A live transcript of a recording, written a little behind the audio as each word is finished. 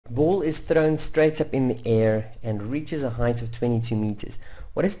Ball is thrown straight up in the air and reaches a height of 22 meters.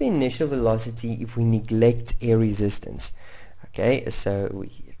 What is the initial velocity if we neglect air resistance? Okay, so we're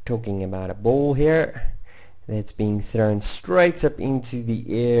talking about a ball here that's being thrown straight up into the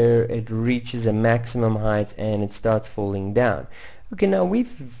air. It reaches a maximum height and it starts falling down. Okay, now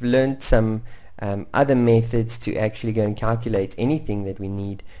we've learned some other methods to actually go and calculate anything that we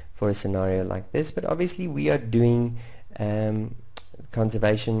need for a scenario like this, but obviously we are doing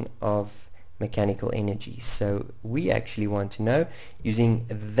conservation of mechanical energy. So we actually want to know, using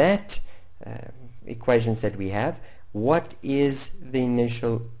that equations that we have, what is the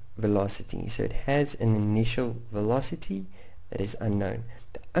initial velocity. So it has an initial velocity that is unknown.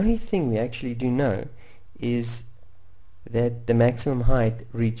 The only thing we actually do know is that the maximum height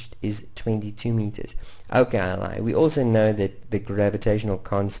reached is 22 meters. Okay, I lie. We also know that the gravitational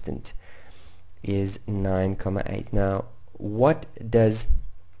constant is 9,8. Now, what does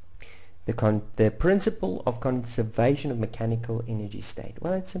the principle of conservation of mechanical energy state?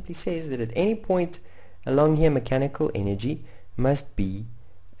 Well, it simply says that at any point along here, mechanical energy must be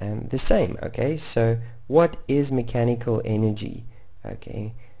the same. Okay, so what is mechanical energy?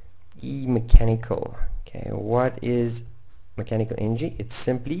 Okay, E mechanical. Okay, what is mechanical energy? It's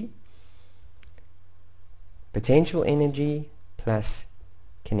simply potential energy plus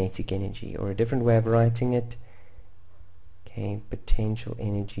kinetic energy, or a different way of writing it, okay, potential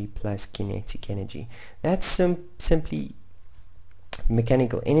energy plus kinetic energy. That's simply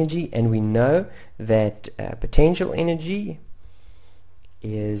mechanical energy, and we know that potential energy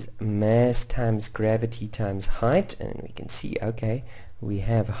is mass times gravity times height, and we can see, okay, we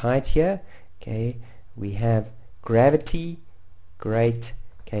have height here, okay, we have gravity, great,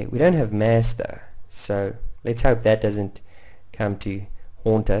 okay, we don't have mass though, so let's hope that doesn't come to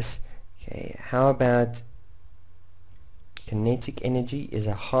haunt us. Okay, how about kinetic energy is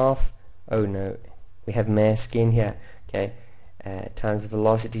a half, oh no, we have mass again here, okay, times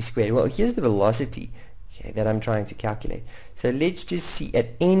velocity squared. Well, here's the velocity, okay, that I'm trying to calculate. So let's just see at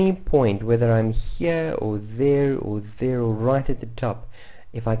any point, whether I'm here or there or there or right at the top,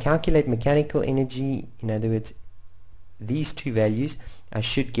 if I calculate mechanical energy, in other words these two values, I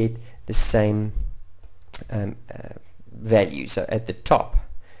should get the same value. So at the top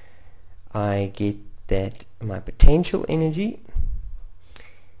I get that my potential energy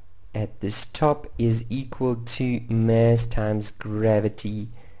at this top is equal to mass times gravity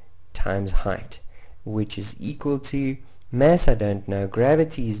times height, which is equal to mass I don't know,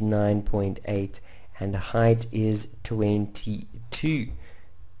 gravity is 9.8 and height is 22.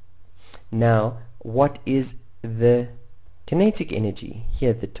 Now what is the kinetic energy here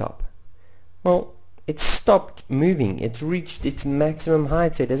at the top? Well, it's stopped moving, it's reached its maximum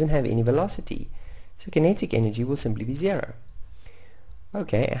height, so it doesn't have any velocity, so kinetic energy will simply be 0.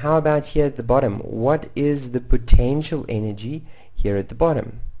 Okay, how about here at the bottom? What is the potential energy here at the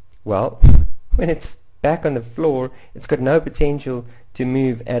bottom? Well, when it's back on the floor, it's got no potential to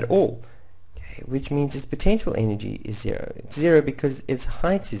move at all, okay, which means its potential energy is 0. It's 0 because its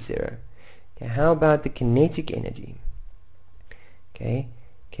height is 0. Okay, how about the kinetic energy? Okay,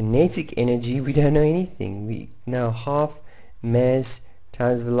 kinetic energy, we don't know anything. We know half mass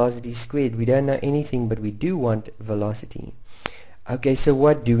times velocity squared. We don't know anything, but we do want velocity. Okay, so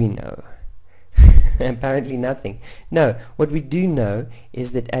what do we know? Apparently nothing. No, what we do know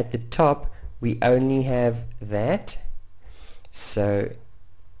is that at the top we only have that. So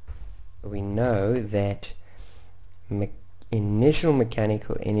we know that initial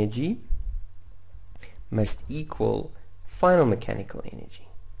mechanical energy must equal final mechanical energy.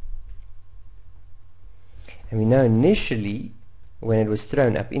 And we know initially, when it was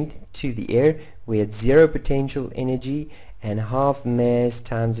thrown up into the air, we had 0 potential energy and half mass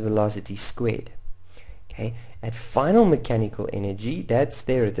times velocity squared. Okay, at final mechanical energy, that's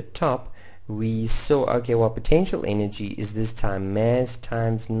there at the top, we saw, okay, well, potential energy is this time mass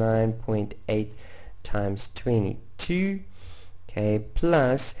times 9.8 times 22, okay,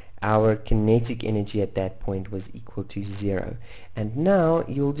 plus our kinetic energy at that point was equal to 0. And now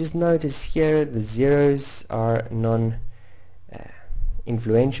you'll just notice here the zeros are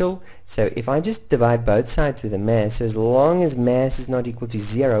influential. So if I just divide both sides with a mass, so as long as mass is not equal to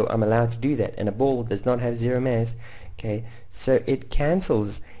 0, I'm allowed to do that, and a ball does not have 0 mass. Okay, so it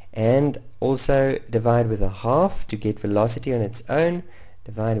cancels, and also divide with a half to get velocity on its own,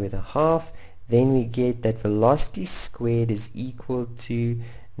 divide with a half, then we get that velocity squared is equal to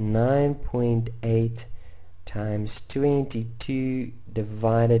 9.8 times 22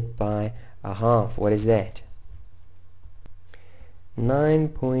 divided by a half. What is that?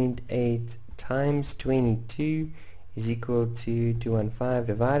 9.8 times 22 is equal to 215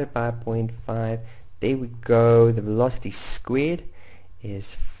 divided by 0.5. There we go. The velocity squared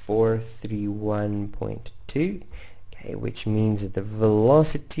is 431.2. Okay, which means that the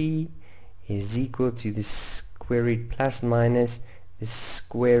velocity is equal to the square root plus minus the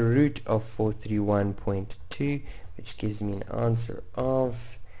square root of 431.2, which gives me an answer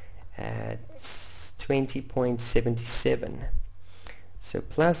of 20.77. So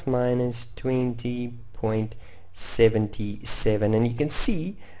plus minus 20.77. And you can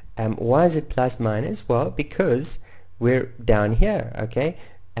see, why is it plus minus? Well, because we're down here, okay?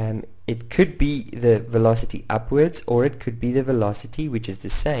 It could be the velocity upwards, or it could be the velocity, which is the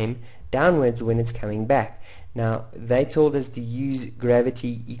same, downwards when it's coming back. Now, they told us to use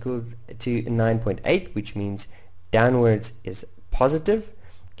gravity equal to 9.8, which means downwards is positive,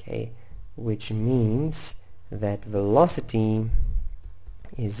 okay, which means that velocity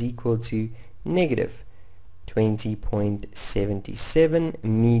is equal to negative 20.77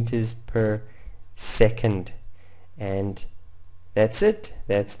 meters per second. And that's it.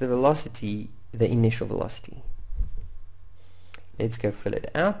 That's the velocity, the initial velocity. Let's go fill it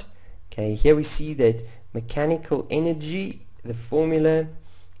out. Okay, here we see that mechanical energy, the formula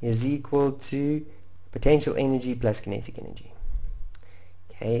is equal to potential energy plus kinetic energy.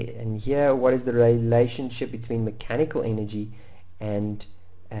 Okay, and here what is the relationship between mechanical energy and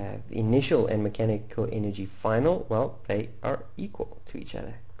initial and mechanical energy final? Well, they are equal to each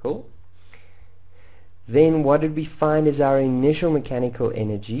other. Cool. Then what did we find as our initial mechanical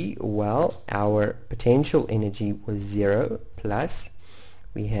energy? Well, our potential energy was 0 plus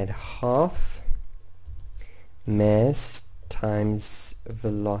we had half mass times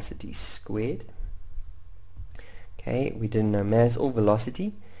velocity squared. Okay, we didn't know mass or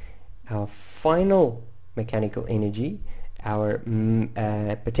velocity. Our final mechanical energy, our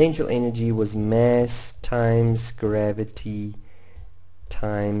potential energy was mass times gravity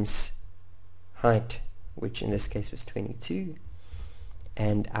times height, which in this case was 22,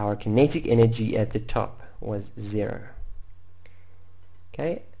 and our kinetic energy at the top was 0.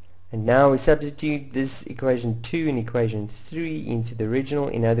 Okay, and now we substitute this equation 2 and equation 3 into the original.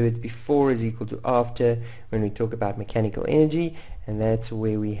 In other words, before is equal to after when we talk about mechanical energy, and that's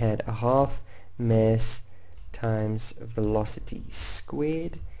where we had a half mass times velocity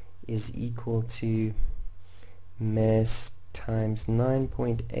squared is equal to mass times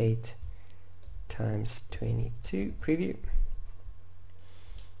 9.8 times 22. Preview.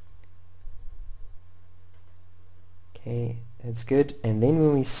 Okay, that's good. And then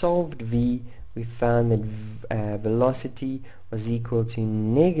when we solved V, we found that velocity was equal to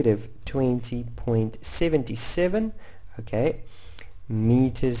negative 20.77, okay,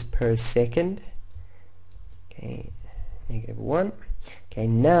 meters per second. Okay, negative 1. Okay,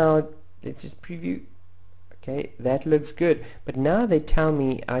 now let's just preview. Okay, that looks good. But now they tell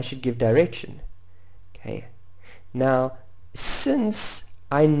me I should give direction. Okay, now since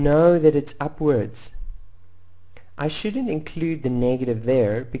I know that it's upwards, I shouldn't include the negative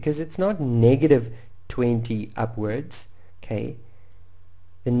there because it's not negative 20 upwards. Okay,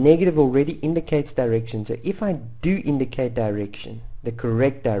 the negative already indicates direction. So if I do indicate direction, the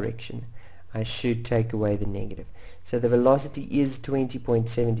correct direction, I should take away the negative. So the velocity is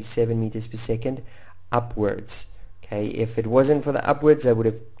 20.77 meters per second upwards. Okay, if it wasn't for the upwards, I would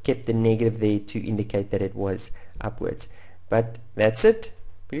have kept the negative there to indicate that it was upwards. But that's it.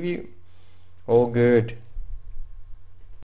 Preview. All good.